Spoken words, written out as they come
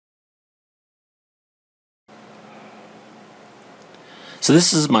So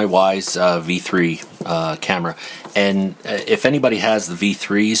this is my Wyze V3 camera, and if anybody has the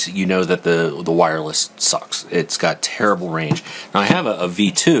V3s, you know that the wireless sucks. It's got terrible range. Now I have a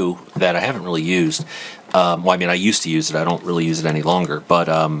V2 that I haven't really used. Well, I mean, I used to use it. I don't really use it any longer, but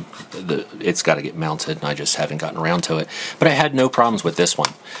it's got to get mounted, and I just haven't gotten around to it. But I had no problems with this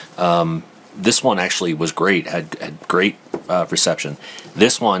one. This one actually was great, had great reception.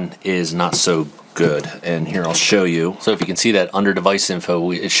 This one is not so good, and here I'll show you. So if you can see that under device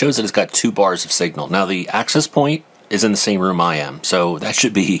info, it shows that it's got 2 bars of signal. Now the access point is in the same room I am, so that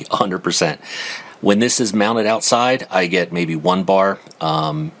should be 100%. When this is mounted outside, I get maybe 1 bar.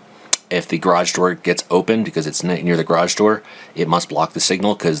 If the garage door gets open, because it's near the garage door, it must block the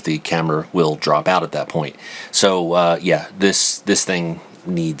signal because the camera will drop out at that point. So yeah, this thing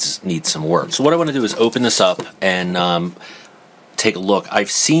needs some work. So what I want to do is open this up and take a look.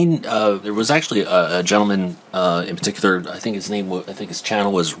 I've seen there was actually a gentleman in particular. I think his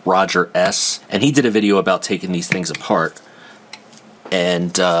channel was Roger S, and he did a video about taking these things apart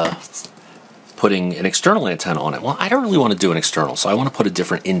and putting an external antenna on it. Well, I don't really want to do an external, so I want to put a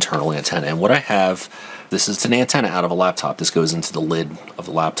different internal antenna. And what I have, this is an antenna out of a laptop. This goes into the lid of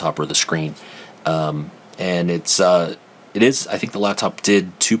the laptop or the screen, and it is, I think the laptop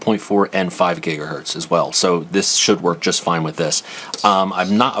did 2.4 and 5 gigahertz as well, so this should work just fine with this.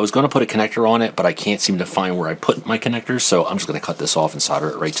 I was going to put a connector on it, but I can't seem to find where I put my connectors, so I'm just going to cut this off and solder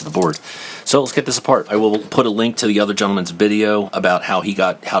it right to the board. So let's get this apart. I will put a link to the other gentleman's video about how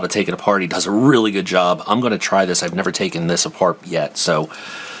to take it apart. He does a really good job. I'm going to try this. I've never taken this apart yet, so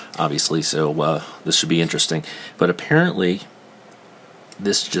obviously, this should be interesting. But apparently,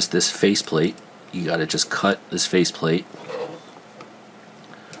 this faceplate. You got to just cut this faceplate.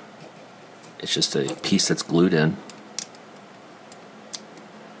 It's just a piece that's glued in.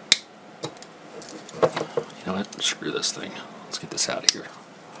 You know what? Screw this thing. Let's get this out of here.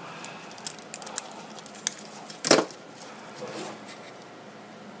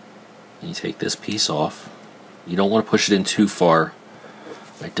 And you take this piece off. You don't want to push it in too far.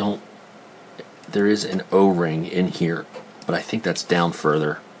 There is an O-ring in here, but I think that's down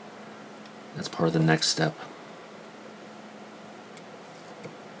further. That's part of the next step.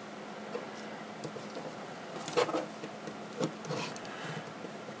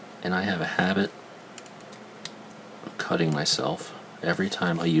 And I have a habit of cutting myself every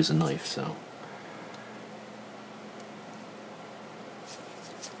time I use a knife, so.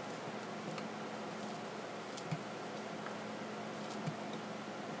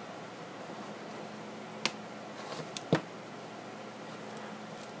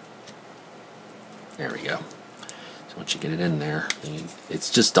 There we go. So once you get it in there,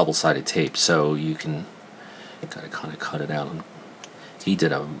 it's just double-sided tape, so you can kind of cut it out. He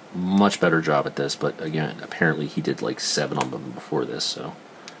did a much better job at this, but again, apparently he did like 7 of them before this, so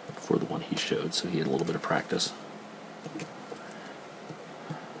before the one he showed, so he had a little bit of practice.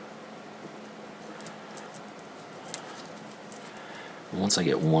 Once I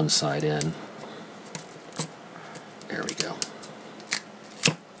get one side in, there we go.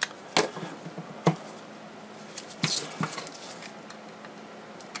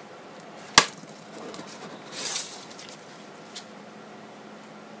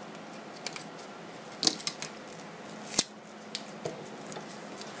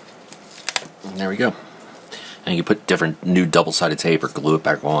 And there we go. And you put different new double-sided tape or glue it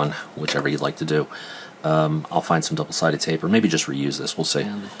back on, whichever you'd like to do. I'll find some double-sided tape, or maybe just reuse this. We'll see.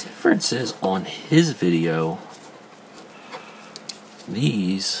 And the difference is on his video,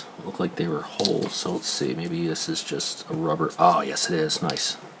 these look like they were whole. So let's see. Maybe this is just a rubber. Oh, yes, it is.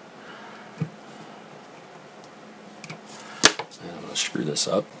 Nice. And I'm going to screw this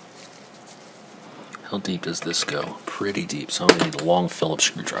up. How deep does this go? Pretty deep. So I'm going to need a long Phillips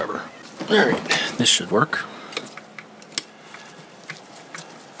screwdriver. Alright, this should work.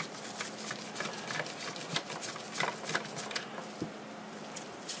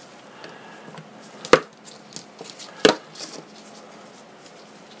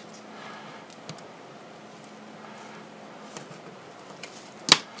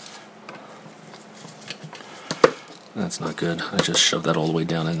 That's not good. I just shoved that all the way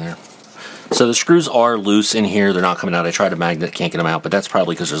down in there. So the screws are loose in here. They're not coming out. I tried to magnet, can't get them out, but that's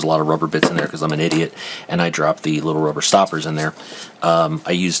probably because there's a lot of rubber bits in there because I'm an idiot, and I dropped the little rubber stoppers in there.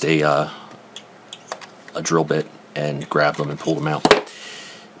 I used a drill bit and grabbed them and pulled them out.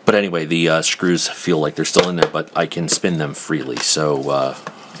 But anyway, the screws feel like they're still in there, but I can spin them freely, so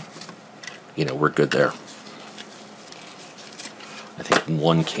you know, we're good there. I think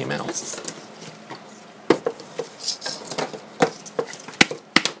one came out.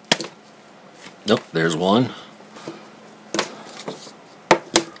 Nope, there's one.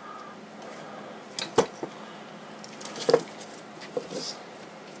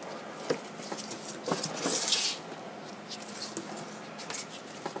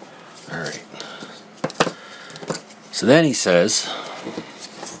 Alright. So then he says,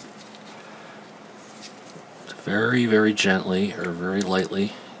 very, very gently or very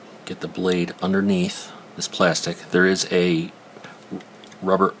lightly get the blade underneath this plastic. There is a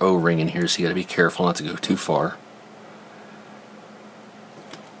rubber O-ring in here, so you got to be careful not to go too far.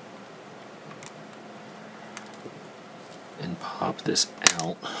 And pop this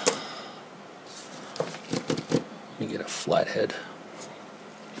out. Let me get a flat head.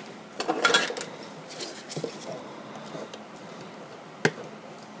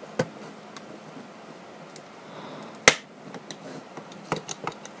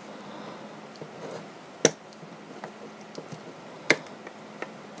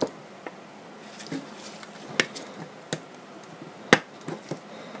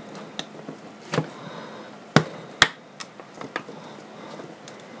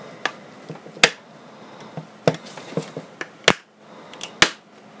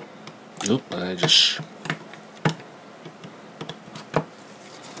 Oop, I just...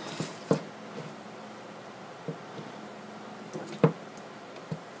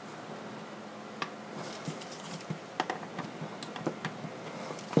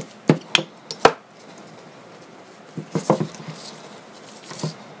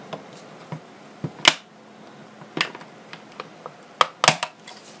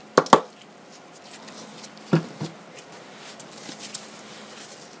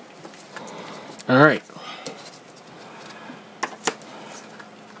 Alright.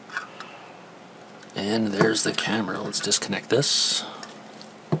 And there's the camera. Let's disconnect this.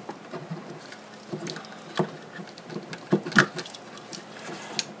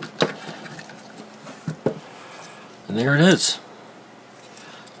 And there it is.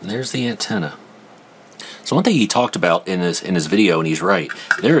 And there's the antenna. So one thing he talked about in his video, and he's right,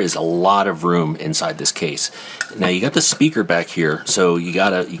 there is a lot of room inside this case. Now you got the speaker back here, so you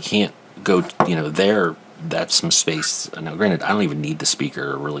can't go, there. That's some space. Now granted, I don't even need the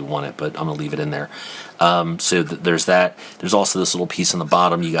speaker or really want it, but I'm gonna leave it in there. So there's that. There's also this little piece on the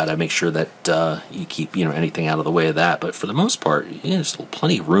bottom. You got to make sure that you keep anything out of the way of that. But for the most part, there's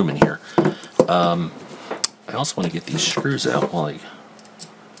plenty of room in here. I also want to get these screws out while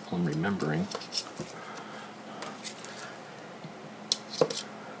I'm remembering.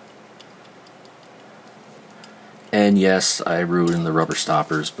 And yes, I ruined the rubber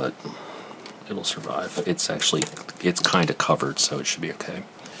stoppers, but it'll survive. It's kind of covered, so it should be okay.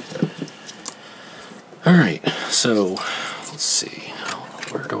 Alright, so let's see.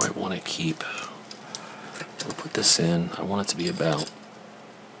 Where do I want to keep? We'll put this in. I want it to be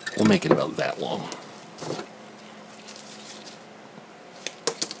we'll make it about that long.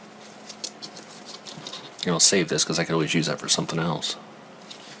 And I'll save this because I could always use that for something else.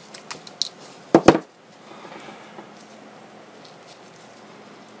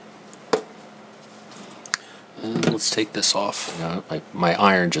 Let's take this off. My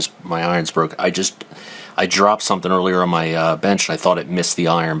iron's broke. I dropped something earlier on my bench and I thought it missed the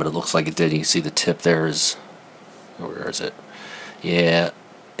iron, but it looks like it did. You can see the tip there is, where is it? Yeah,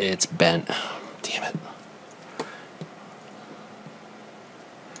 it's bent. Damn it.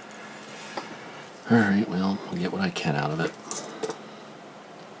 Alright, well, I'll get what I can out of it.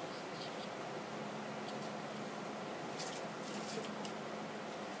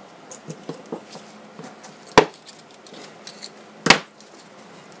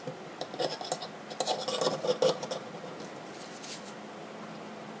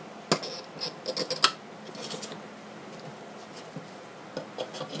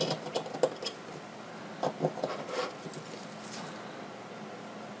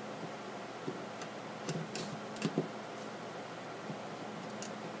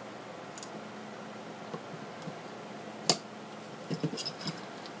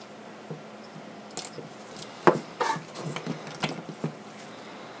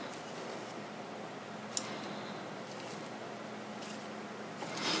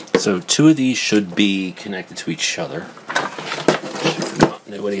 So two of these should be connected to each other.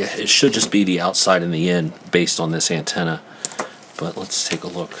 It should just be the outside and the in based on this antenna. But let's take a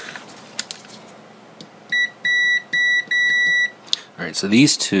look. Alright, so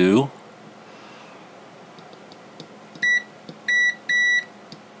these two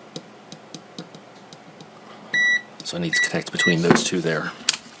I need to connect between those two there.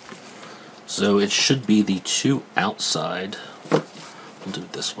 So it should be the two outside. We'll do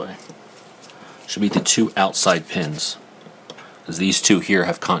it this way. Should be the two outside pins, because these two here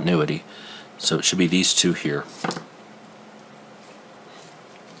have continuity. So it should be these two here.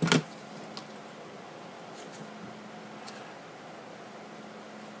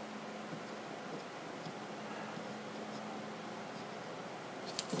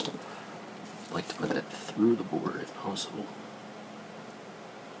 I'd like to put that through the board if possible.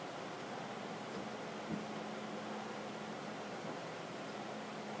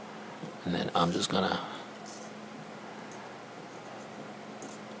 And then I'm just gonna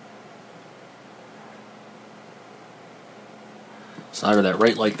solder that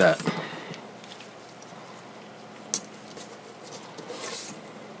right like that.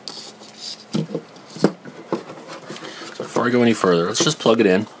 So before I go any further, let's just plug it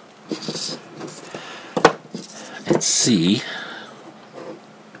in and see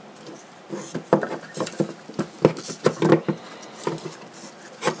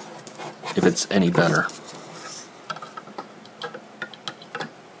if it's any better.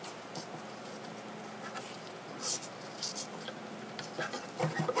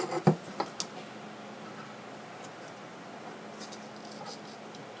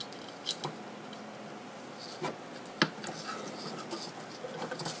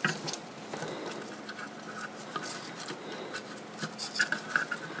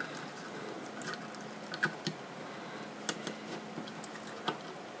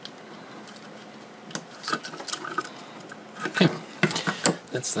 Okay,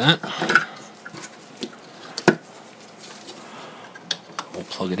 that's that. We'll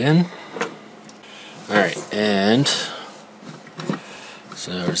plug it in. Alright, and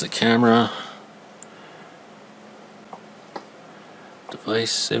so there's the camera,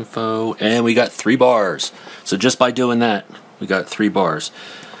 device info, and we got 3 bars. So just by doing that, we got 3 bars.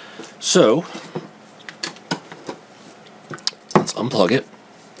 So let's unplug it,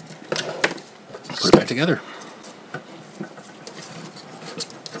 put it back together.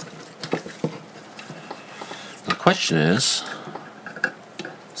 The question is,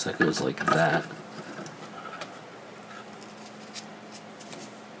 so it goes like that.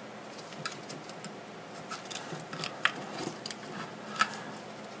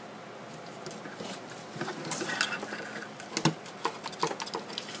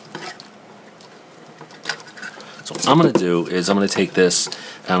 So what I'm going to do is I'm going to take this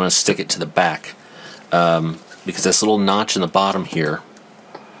and I'm going to stick it to the back, because this little notch in the bottom here,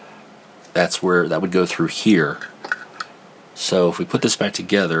 that's where that would go through here. So if we put this back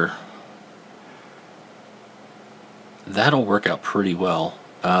together, that'll work out pretty well.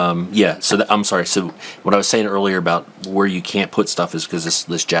 Yeah, so I'm sorry, so what I was saying earlier about where you can't put stuff is because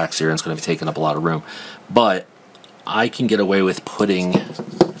this jack's here and it's going to be taking up a lot of room. But I can get away with putting,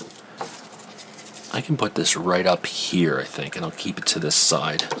 I can put this right up here, I think, and I'll keep it to this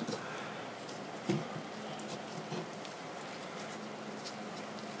side.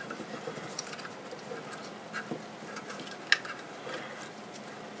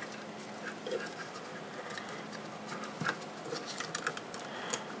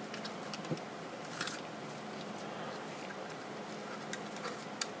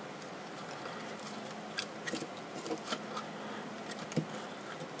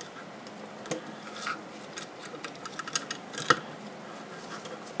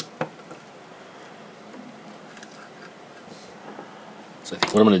 So I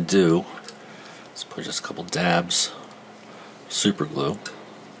think what I'm going to do is put just a couple dabs of super glue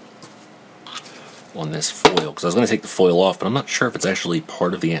on this foil, because I was going to take the foil off, but I'm not sure if it's actually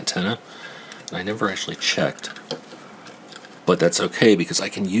part of the antenna, and I never actually checked. But that's okay, because I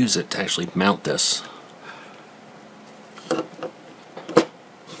can use it to actually mount this.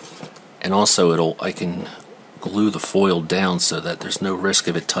 And also I can glue the foil down so that there's no risk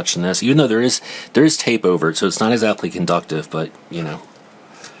of it touching this, even though there is tape over it, so it's not exactly conductive, but you know,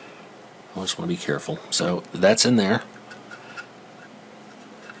 I just want to be careful. So that's in there.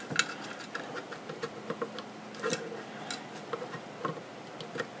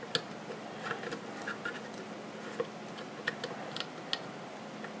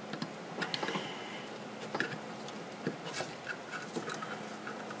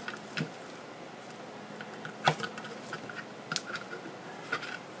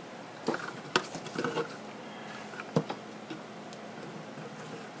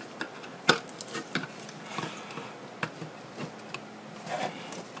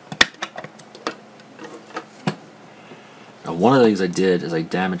 Now, one of the things I did is I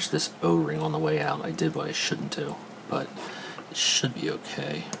damaged this O-ring on the way out. I did what I shouldn't do, but it should be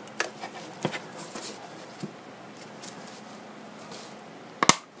okay.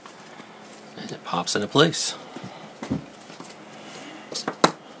 And it pops into place.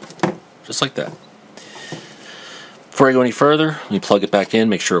 Just like that. Before I go any further, let me plug it back in,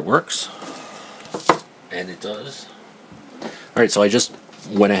 make sure it works. And it does. Alright, so I just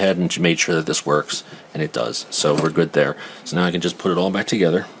went ahead and made sure that this works, and it does. So we're good there. So now I can just put it all back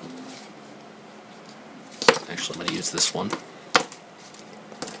together. Actually, I'm going to use this one.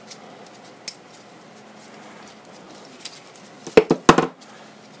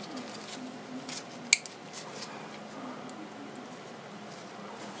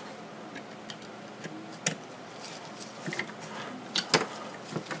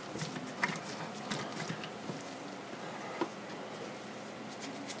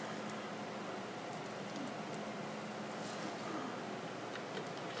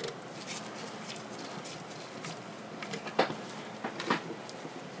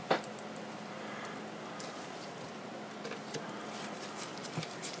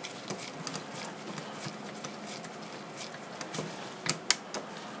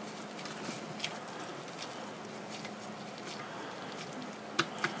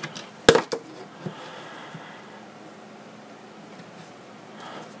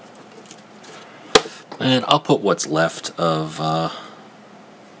 And I'll put what's left of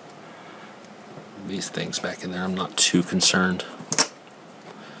these things back in there. I'm not too concerned.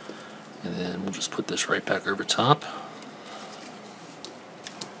 And then we'll just put this right back over top.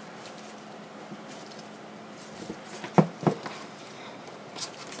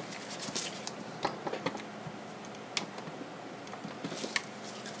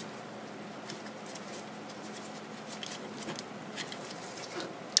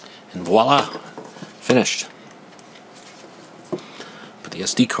 And voila, finished. Put the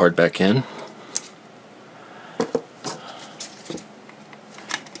SD card back in.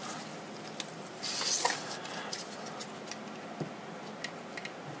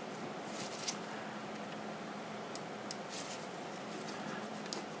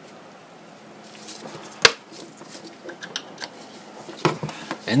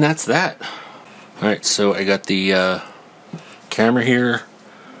 And that's that. Alright, so I got the camera here.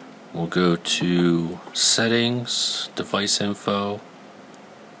 We'll go to settings, device info.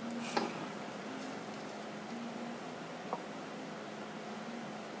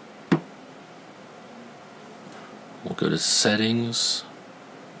 We'll go to settings,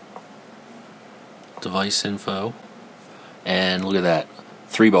 device info, and look at that,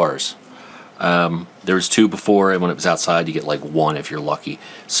 3 bars. There was 2 before, and when it was outside you get like 1 if you're lucky.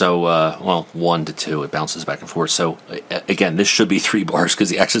 So, well, 1 to 2, it bounces back and forth. So, again, this should be 3 bars because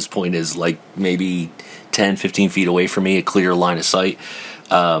the access point is like maybe 10, 15 feet away from me, a clear line of sight.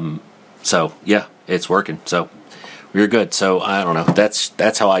 So, yeah, it's working. So, we're good. So, I don't know.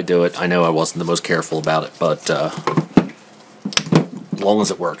 That's how I do it. I know I wasn't the most careful about it, but as long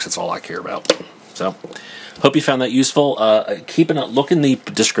as it works, that's all I care about. So, hope you found that useful. Look in the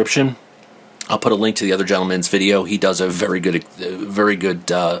description. I'll put a link to the other gentleman's video. He does a very good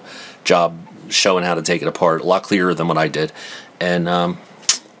job showing how to take it apart. A lot clearer than what I did. And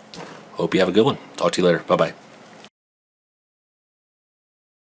hope you have a good one. Talk to you later. Bye-bye.